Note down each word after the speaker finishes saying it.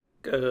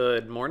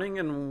Good morning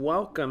and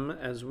welcome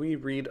as we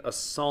read a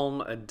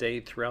psalm a day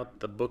throughout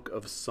the book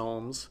of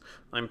Psalms.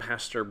 I'm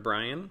Pastor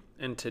Brian,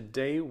 and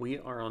today we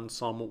are on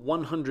Psalm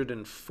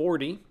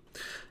 140.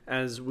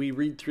 As we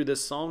read through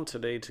this psalm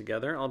today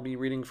together, I'll be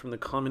reading from the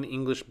Common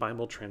English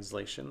Bible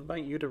Translation. I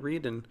invite you to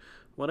read in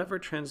whatever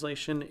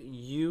translation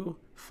you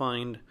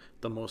find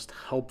the most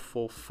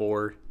helpful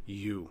for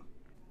you.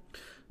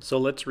 So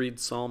let's read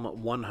Psalm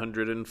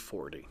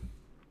 140.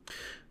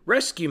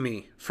 Rescue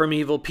me from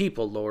evil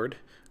people, Lord.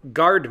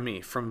 Guard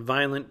me from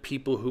violent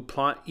people who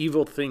plot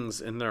evil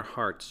things in their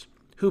hearts,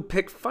 who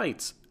pick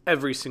fights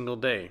every single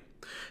day.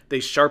 They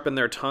sharpen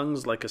their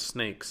tongues like a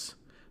snake's.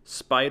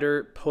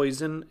 Spider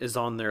poison is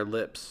on their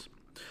lips.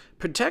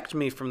 Protect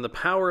me from the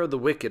power of the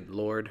wicked,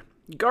 Lord.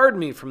 Guard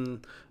me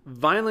from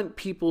violent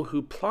people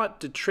who plot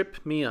to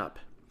trip me up.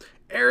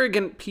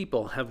 Arrogant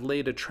people have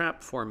laid a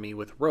trap for me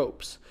with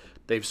ropes.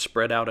 They've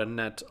spread out a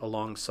net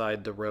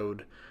alongside the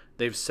road.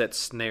 They've set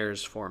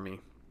snares for me.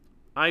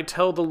 I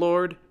tell the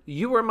Lord,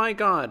 you are my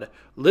God.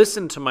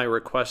 Listen to my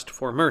request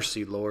for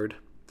mercy, Lord.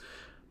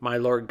 My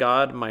Lord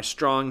God, my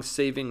strong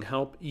saving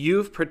help,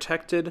 you've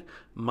protected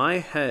my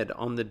head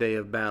on the day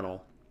of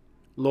battle.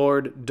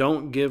 Lord,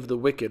 don't give the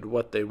wicked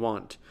what they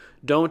want.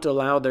 Don't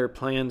allow their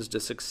plans to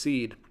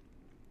succeed,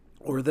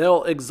 or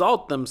they'll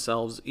exalt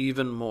themselves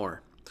even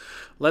more.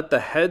 Let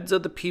the heads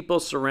of the people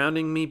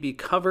surrounding me be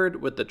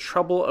covered with the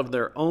trouble of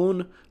their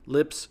own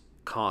lips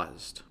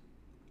caused.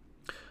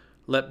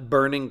 Let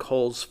burning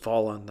coals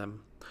fall on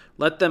them.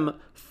 Let them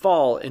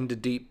fall into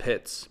deep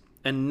pits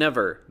and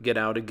never get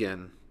out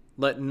again.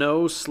 Let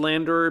no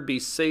slanderer be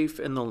safe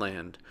in the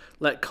land.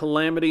 Let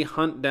calamity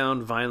hunt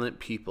down violent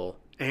people,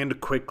 and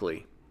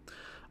quickly.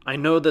 I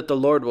know that the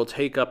Lord will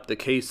take up the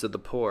case of the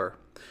poor,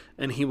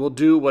 and he will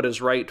do what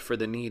is right for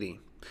the needy.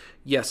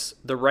 Yes,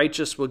 the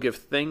righteous will give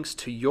thanks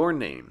to your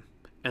name,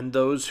 and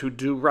those who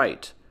do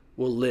right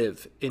will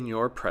live in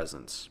your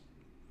presence.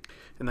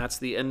 And that's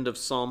the end of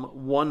Psalm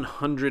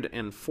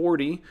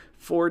 140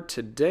 for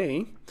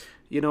today.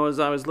 As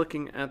I was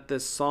looking at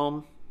this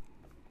psalm,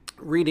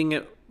 reading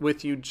it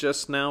with you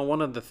just now, one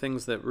of the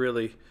things that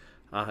really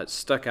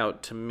stuck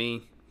out to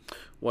me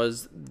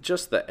was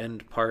just the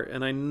end part.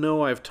 And I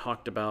know I've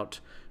talked about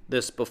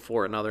this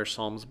before in other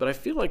psalms, but I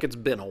feel like it's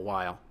been a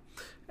while.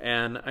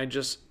 And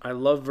I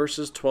love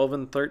verses 12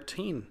 and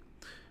 13.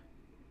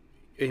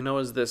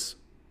 As this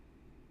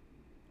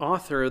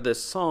author of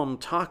this psalm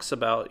talks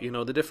about,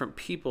 the different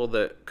people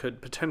that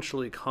could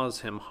potentially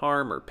cause him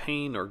harm or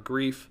pain or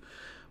grief.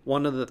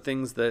 One of the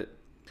things that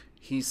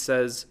he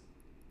says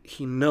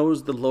he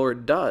knows the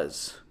Lord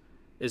does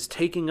is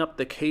taking up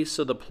the case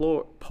of the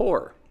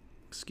poor,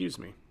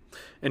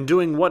 and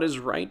doing what is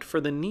right for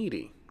the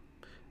needy,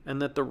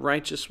 and that the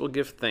righteous will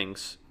give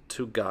thanks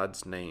to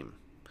God's name.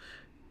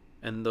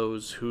 And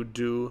those who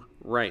do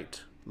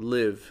right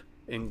live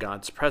in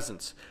God's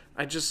presence.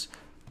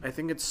 I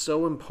think it's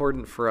so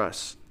important for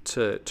us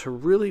to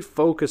really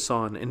focus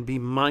on and be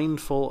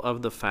mindful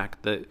of the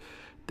fact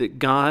that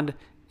God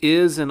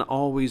is and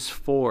always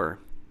for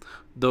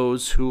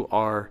those who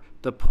are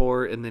the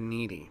poor and the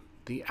needy,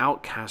 the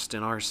outcast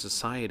in our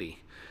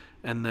society,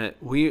 and that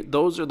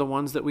those are the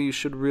ones that we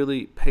should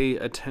really pay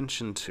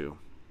attention to.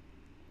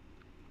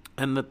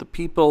 And that the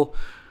people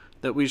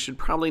that we should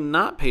probably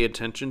not pay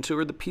attention to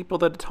are the people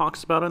that it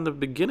talks about in the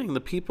beginning,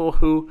 the people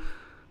who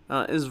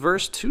as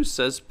verse 2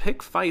 says,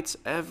 pick fights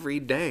every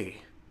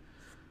day.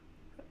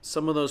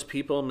 Some of those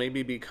people,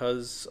 maybe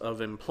because of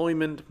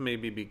employment,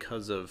 maybe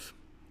because of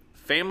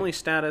family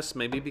status,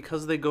 maybe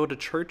because they go to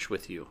church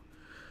with you,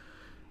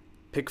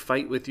 pick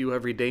fight with you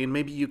every day, and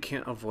maybe you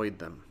can't avoid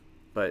them.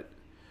 But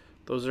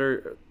those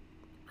are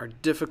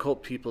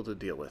difficult people to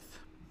deal with.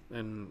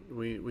 And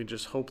we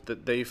just hope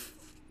that they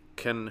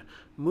can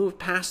move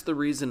past the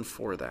reason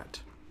for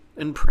that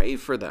and pray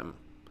for them,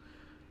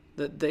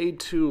 that they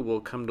too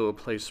will come to a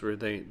place where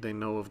they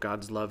know of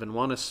God's love and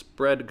want to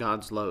spread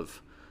God's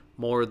love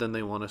more than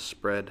they want to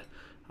spread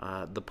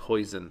the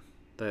poison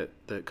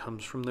that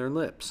comes from their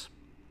lips.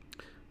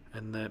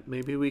 And that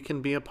maybe we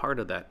can be a part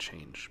of that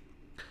change.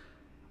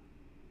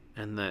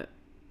 And that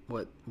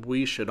what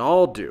we should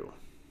all do,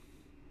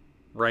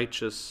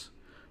 righteous,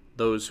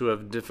 those who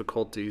have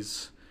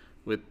difficulties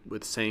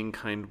with saying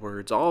kind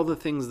words, all the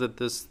things that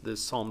this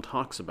psalm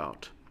talks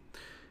about,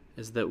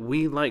 is that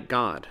we, like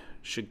God,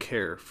 should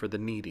care for the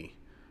needy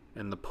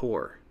and the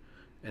poor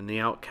and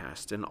the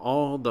outcast and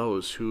all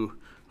those who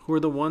are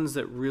the ones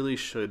that really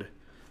should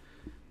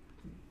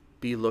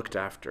be looked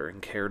after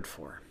and cared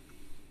for.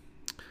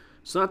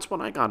 So that's what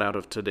I got out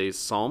of today's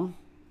psalm.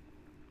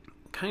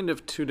 Kind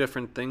of two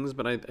different things,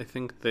 but I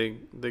think they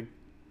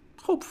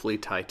hopefully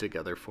tie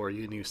together for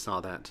you, and you saw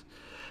that.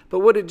 But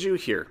what did you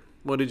hear?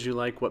 What did you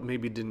like? What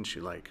maybe didn't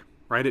you like?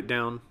 Write it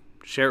down,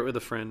 share it with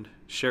a friend,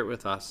 share it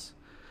with us.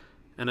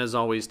 And as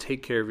always,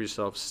 take care of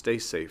yourself, stay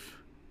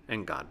safe,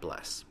 and God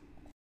bless.